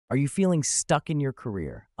Are you feeling stuck in your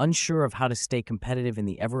career, unsure of how to stay competitive in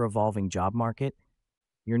the ever-evolving job market?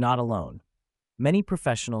 You're not alone. Many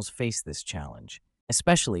professionals face this challenge,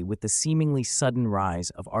 especially with the seemingly sudden rise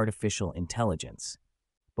of artificial intelligence.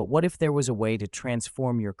 But what if there was a way to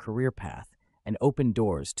transform your career path and open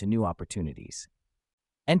doors to new opportunities?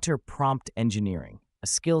 Enter prompt engineering, a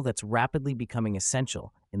skill that's rapidly becoming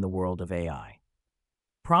essential in the world of AI.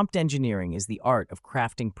 Prompt engineering is the art of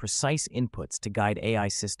crafting precise inputs to guide AI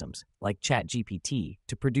systems, like ChatGPT,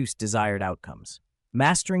 to produce desired outcomes.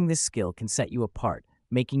 Mastering this skill can set you apart,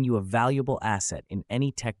 making you a valuable asset in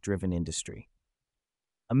any tech-driven industry.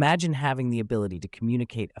 Imagine having the ability to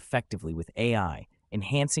communicate effectively with AI,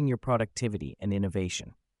 enhancing your productivity and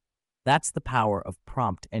innovation. That's the power of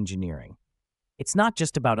prompt engineering. It's not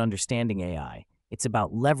just about understanding AI, it's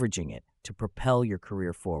about leveraging it to propel your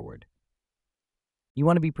career forward. You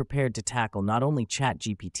want to be prepared to tackle not only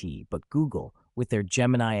ChatGPT, but Google with their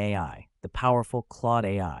Gemini AI, the powerful Claude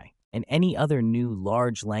AI, and any other new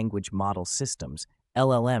large language model systems,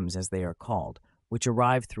 LLMs as they are called, which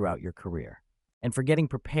arrive throughout your career. And for getting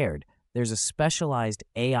prepared, there's a specialized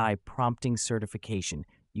AI prompting certification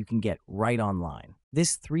you can get right online.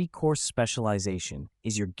 This 3-course specialization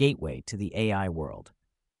is your gateway to the AI world,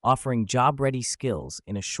 offering job-ready skills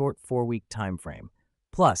in a short 4-week timeframe.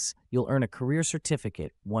 Plus, you'll earn a career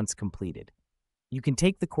certificate once completed. You can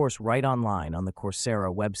take the course right online on the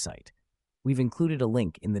Coursera website. We've included a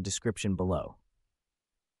link in the description below.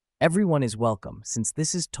 Everyone is welcome since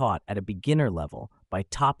this is taught at a beginner level by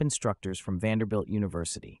top instructors from Vanderbilt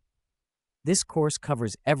University. This course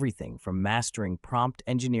covers everything from mastering prompt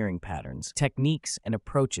engineering patterns, techniques, and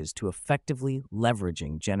approaches to effectively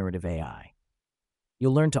leveraging generative AI.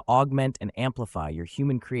 You'll learn to augment and amplify your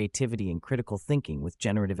human creativity and critical thinking with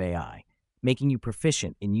generative AI, making you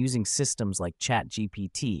proficient in using systems like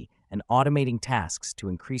ChatGPT and automating tasks to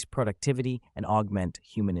increase productivity and augment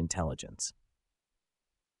human intelligence.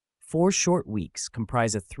 4 short weeks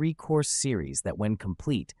comprise a 3-course series that, when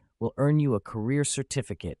complete, will earn you a career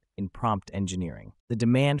certificate in prompt engineering. The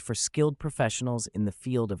demand for skilled professionals in the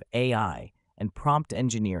field of AI and prompt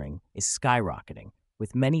engineering is skyrocketing,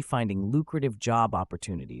 with many finding lucrative job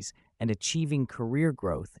opportunities and achieving career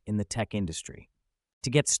growth in the tech industry. To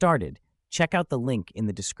get started, check out the link in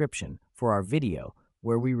the description for our video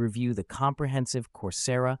where we review the comprehensive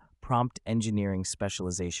Coursera Prompt Engineering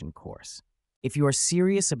Specialization course. If you are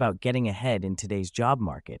serious about getting ahead in today's job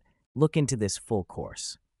market, look into this full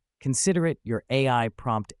course. Consider it your AI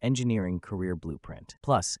prompt engineering career blueprint.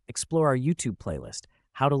 Plus, explore our YouTube playlist,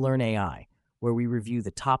 How to Learn AI, where we review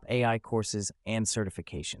the top AI courses and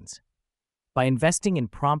certifications. By investing in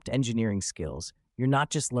prompt engineering skills, you're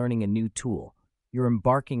not just learning a new tool, you're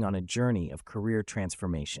embarking on a journey of career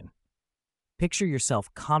transformation. Picture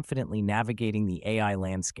yourself confidently navigating the AI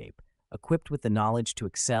landscape, equipped with the knowledge to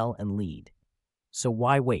excel and lead. So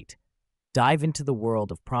why wait? Dive into the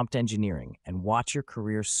world of prompt engineering and watch your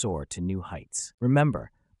career soar to new heights.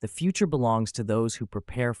 Remember, the future belongs to those who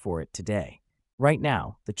prepare for it today. Right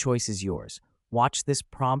now, the choice is yours. Watch this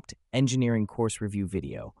prompt engineering course review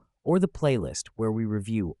video or the playlist where we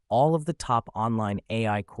review all of the top online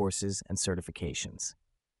AI courses and certifications.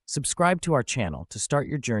 Subscribe to our channel to start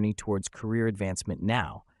your journey towards career advancement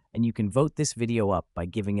now, and you can vote this video up by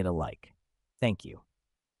giving it a like. Thank you.